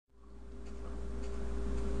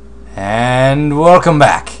And welcome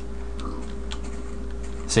back.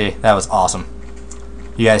 See, that was awesome.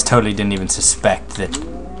 You guys totally didn't even suspect that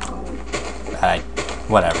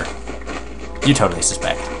whatever. You totally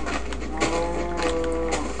suspect.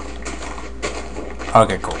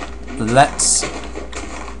 Okay, cool.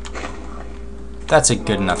 That's a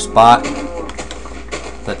good enough spot.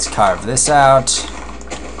 Let's carve this out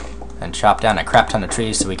and chop down a crap ton of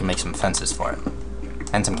trees so we can make some fences for it.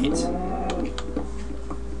 And some gates.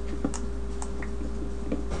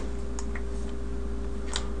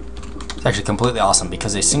 It's actually completely awesome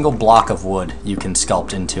because a single block of wood you can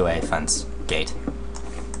sculpt into a fence gate.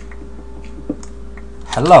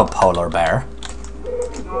 Hello, polar bear.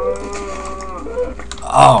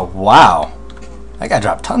 Oh, wow. That guy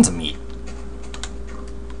dropped tons of meat.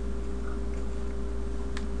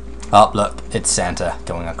 Oh, look, it's Santa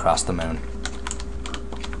going across the moon.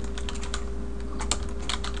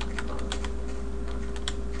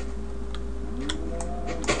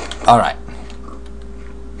 Alright.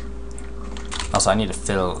 Also, I need to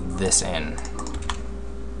fill this in.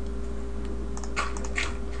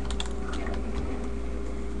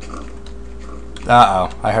 Uh-oh,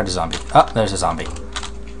 I heard a zombie. Oh, there's a zombie.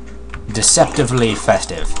 Deceptively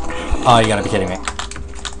festive. Oh, you gotta be kidding me.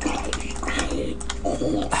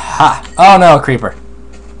 Ha! Oh no, a creeper.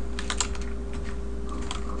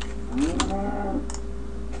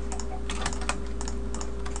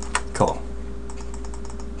 Cool.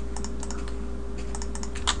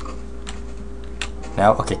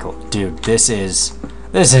 No? Okay, cool. Dude, this is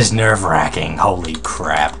nerve-wracking. Holy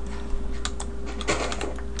crap.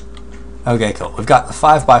 Okay, cool. We've got the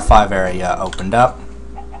 5x5 area opened up.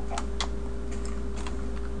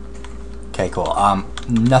 Okay, cool.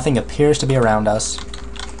 Nothing appears to be around us,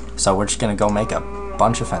 so we're just gonna go make a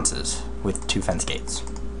bunch of fences with 2 fence gates.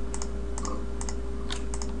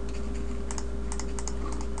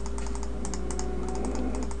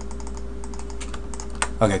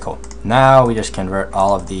 Okay, cool. Now we just convert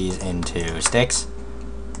all of these into sticks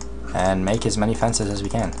and make as many fences as we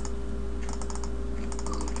can.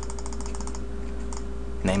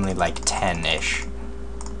 Namely like 10-ish,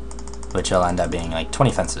 which will end up being like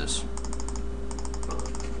 20 fences.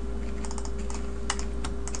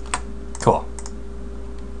 Cool.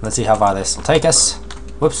 Let's see how far this will take us.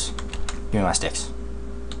 Whoops. Give me my sticks.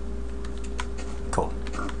 Cool.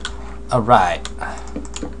 Alright.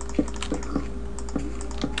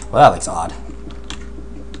 Well, that looks odd.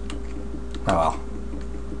 Oh well.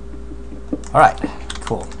 Alright.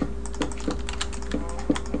 Cool.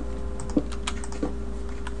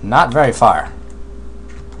 Not very far.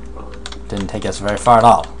 Didn't take us very far at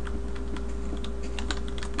all.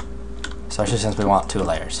 Especially since we want 2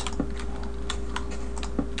 layers.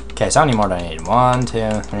 Okay, so how many more do I need? 1,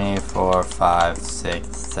 2, 3, 4, 5, 6,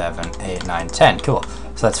 7, 8, 9, 10. Cool.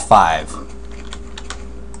 So that's 5.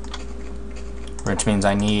 Which means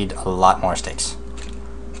I need a lot more sticks.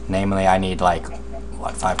 Namely, I need like,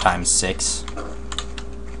 what, 5 times 6?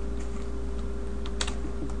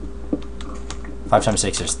 5 times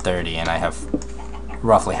 6 is 30, and I have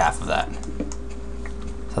roughly half of that.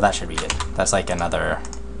 So that should be good. That's like a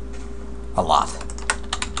lot.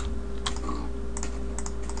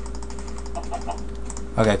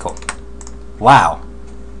 Okay, cool. Wow.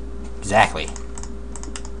 Exactly.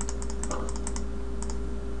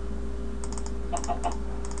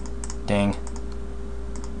 Ding.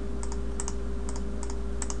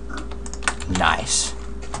 Nice.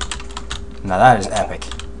 Now that is epic.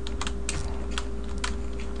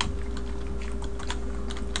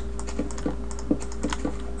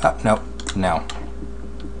 Nope. No.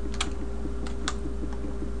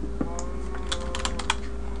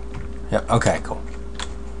 Yep, okay, cool.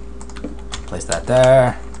 Place that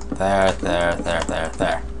there.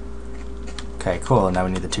 There. Okay, cool. Now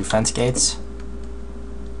we need the 2 fence gates.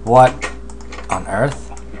 What on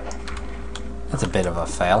earth? That's a bit of a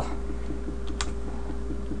fail.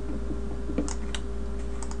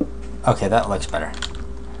 Okay, that looks better.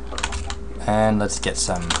 And let's get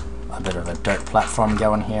a bit of a dirt platform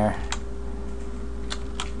going here.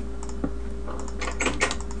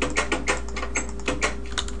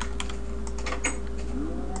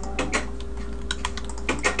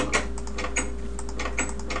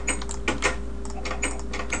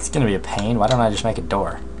 It's gonna be a pain. Why don't I just make a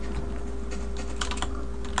door?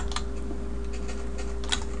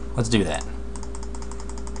 Let's do that.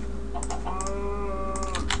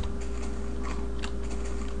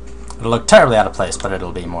 It'll look terribly out of place, but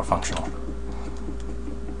it'll be more functional.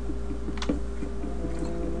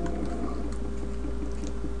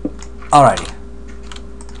 Alrighty.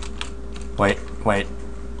 Wait.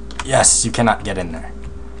 Yes, you cannot get in there.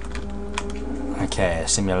 Okay,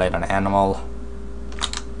 simulate an animal.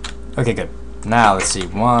 Okay, good. Now let's see.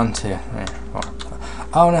 1, 2, 3, 4.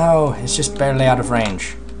 Oh no, it's just barely out of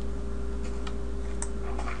range.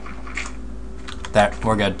 There,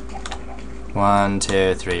 we're good. 1,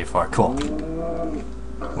 2, 3, 4. Cool.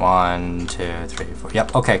 1, 2, 3, 4.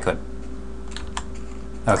 Yep, okay, good.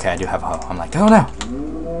 Okay, I do have a hoe. I'm like, oh no!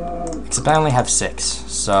 Except I only have 6,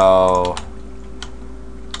 so...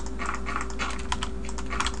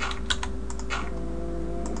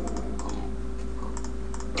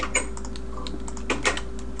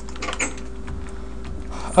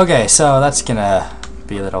 Okay, so that's gonna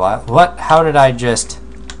be a little while. What? How did I just...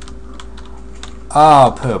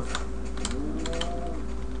 Oh, poop.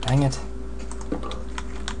 Dang it.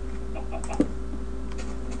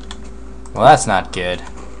 Well, that's not good.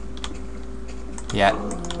 Yet.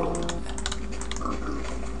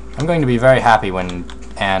 I'm going to be very happy when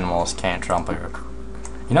animals can't trample your...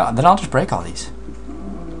 You know, then I'll just break all these.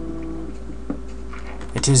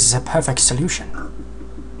 It is a perfect solution.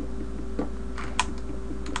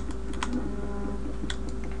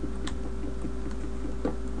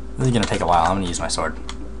 This is gonna take a while. I'm gonna use my sword.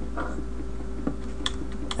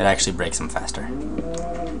 It actually breaks them faster,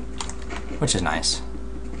 which is nice.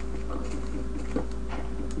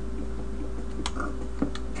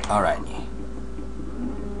 Alright.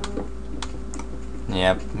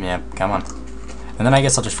 Yep, come on. And then I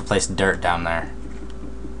guess I'll just replace dirt down there.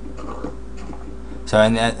 So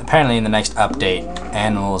apparently in the next update,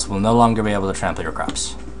 animals will no longer be able to trample your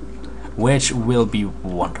crops, which will be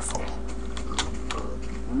wonderful.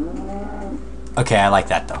 Okay, I like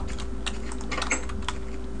that though.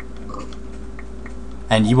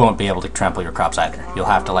 And you won't be able to trample your crops either. You'll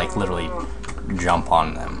have to like literally jump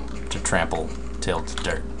on them to till to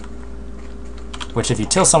dirt. Which if you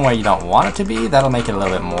till somewhere you don't want it to be, that'll make it a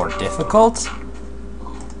little bit more difficult.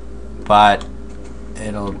 But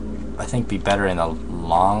it'll, I think, be better in the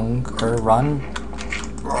longer run.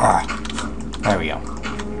 There we go.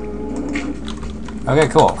 Okay,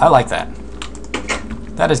 cool. I like that.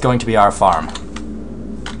 That is going to be our farm.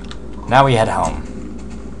 Now we head home.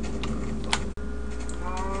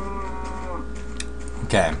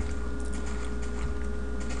 Okay.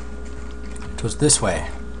 It was this way.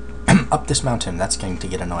 Up this mountain. That's going to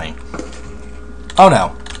get annoying. Oh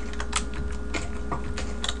no.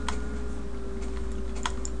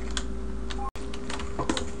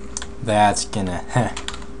 That's gonna...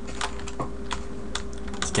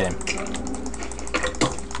 Let's get him.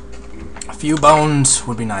 A few bones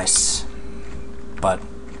would be nice. But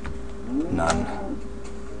none.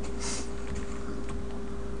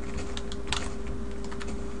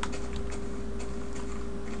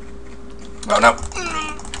 Oh no!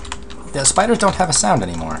 The spiders don't have a sound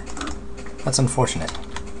anymore. That's unfortunate.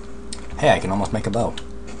 Hey, I can almost make a bow.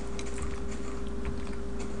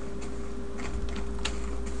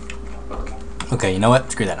 Okay, you know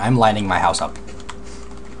what? Screw that. I'm lighting my house up.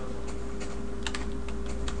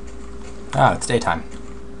 Oh, it's daytime.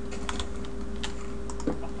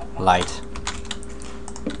 Light.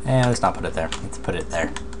 And let's not put it there. Let's put it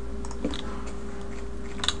there.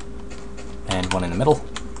 And one in the middle.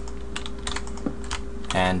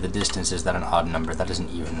 And the distance is that an odd number? That is an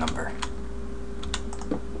even number.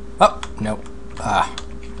 Oh, nope. Ah.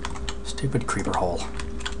 Stupid creeper hole.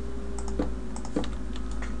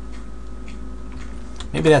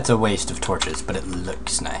 Maybe that's a waste of torches, but it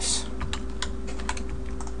looks nice.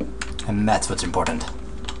 And that's what's important.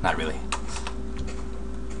 Not really.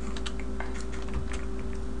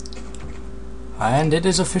 And it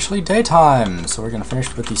is officially daytime, so we're gonna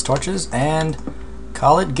finish with these torches and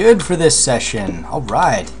call it good for this session.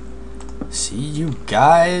 Alright. See you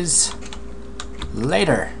guys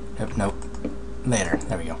later. Nope. Later.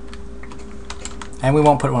 There we go. And we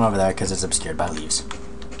won't put one over there because it's obscured by leaves.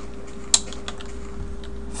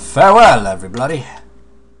 Farewell, everybody.